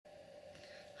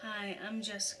Hi, I'm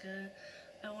Jessica.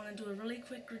 I want to do a really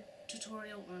quick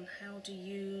tutorial on how to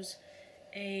use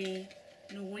a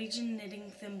Norwegian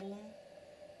knitting thimble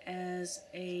as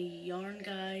a yarn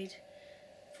guide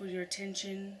for your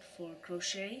attention for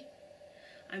crochet.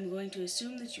 I'm going to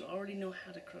assume that you already know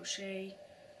how to crochet.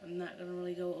 I'm not going to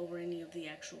really go over any of the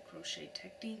actual crochet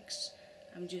techniques.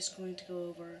 I'm just going to go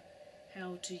over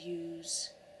how to use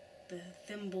the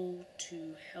thimble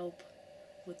to help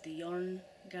with the yarn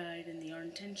guide and the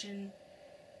yarn tension,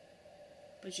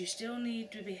 but you still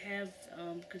need to have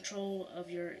control of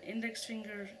your index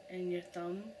finger and your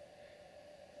thumb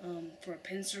for a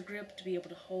pincer grip to be able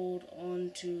to hold on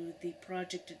to the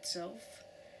project itself.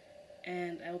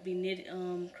 And I'll be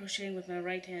crocheting with my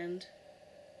right hand,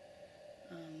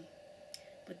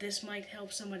 but this might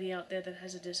help somebody out there that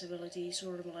has a disability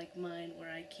sort of like mine,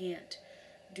 where I can't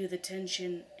do the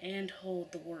tension and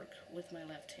hold the work with my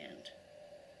left hand.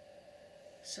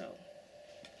 So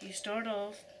you start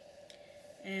off,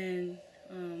 and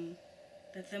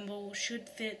the thimble should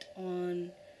fit on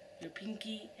your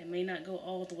pinky. It may not go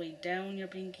all the way down your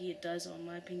pinky. It does on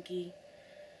my pinky,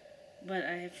 but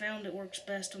I have found it works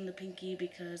best on the pinky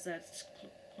because that's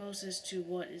closest to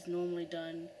what is normally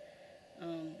done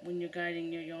when you're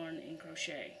guiding your yarn in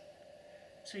crochet.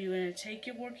 So you're going to take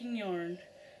your working yarn,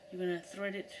 you're going to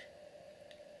thread it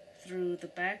through the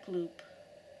back loop,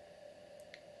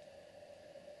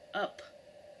 up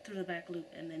through the back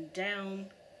loop, and then down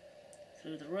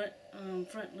through the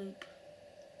front loop,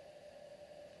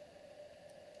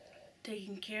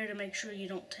 taking care to make sure you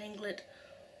don't tangle it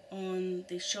on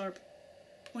the sharp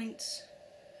points.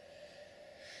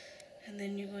 And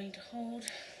then you're going to hold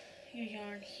your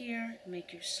yarn here and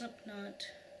make your slip knot.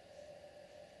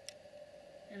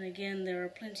 And again, there are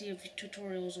plenty of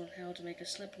tutorials on how to make a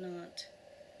slip knot.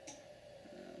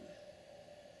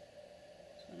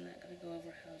 So I'm not going to go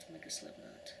over how to make a slip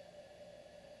knot.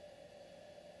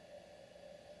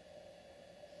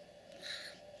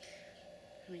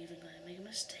 I'm even going to make a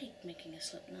mistake making a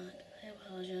slip knot. I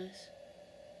apologize.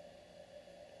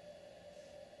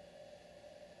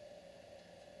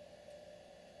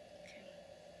 Okay.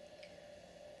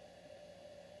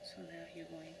 So now you're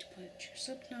going to put your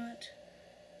slip knot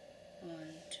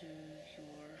onto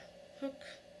your hook,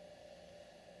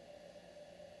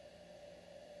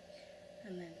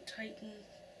 and then tighten,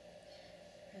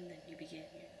 and then you begin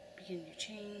your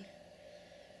chain.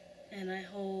 And I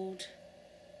hold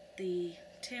the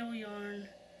tail yarn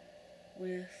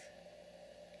with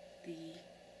the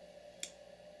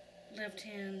left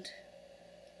hand,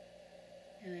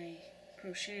 and I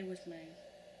crochet with my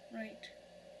right.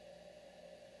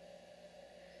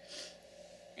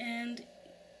 And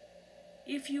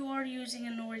if you are using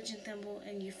a Norwegian thimble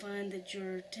and you find that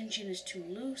your tension is too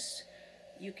loose,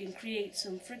 you can create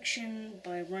some friction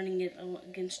by running it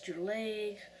against your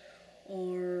leg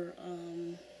or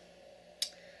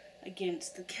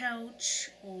against the couch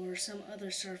or some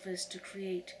other surface to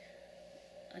create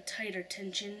a tighter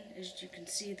tension. As you can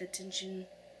see, the tension,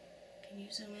 can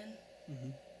you zoom in?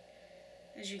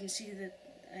 Mm-hmm. As you can see, that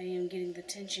I am getting the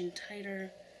tension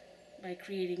tighter by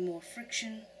creating more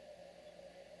friction.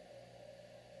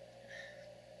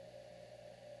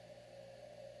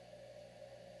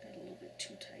 Got a little bit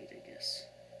too tight, I guess.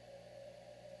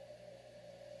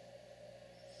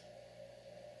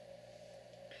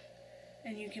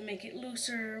 And you can make it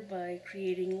looser by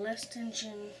creating less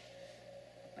tension,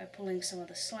 by pulling some of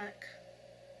the slack.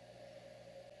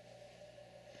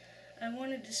 I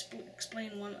wanted to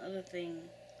explain one other thing.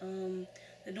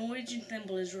 The Norwegian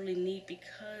thimble is really neat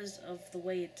because of the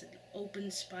way it's an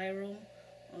open spiral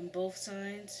on both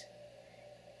sides.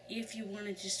 If you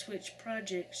wanted to switch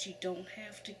projects, you don't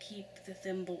have to keep the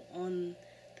thimble on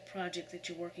the project that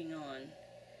you're working on.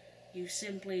 You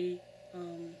simply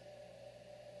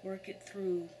work it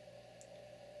through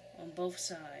on both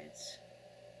sides,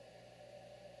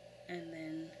 and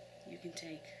then you can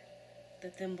take the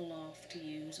thimble off to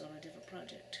use on a different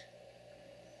project.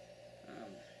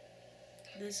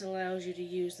 This allows you to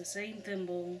use the same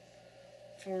thimble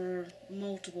for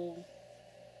multiple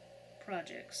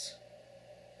projects.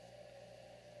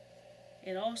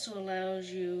 It also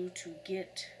allows you to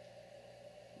get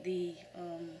the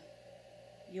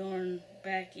yarn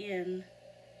back in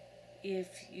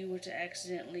if you were to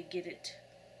accidentally get it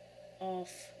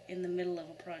off in the middle of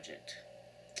a project.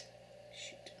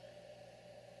 Shoot.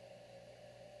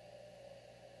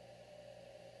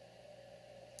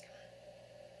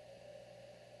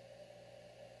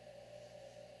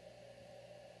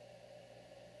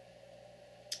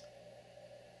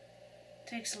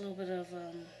 Takes a little bit of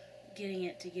getting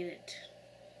it to get it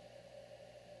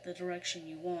the direction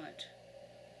you want.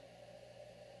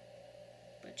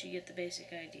 but you get the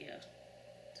basic idea.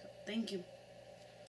 So, thank you.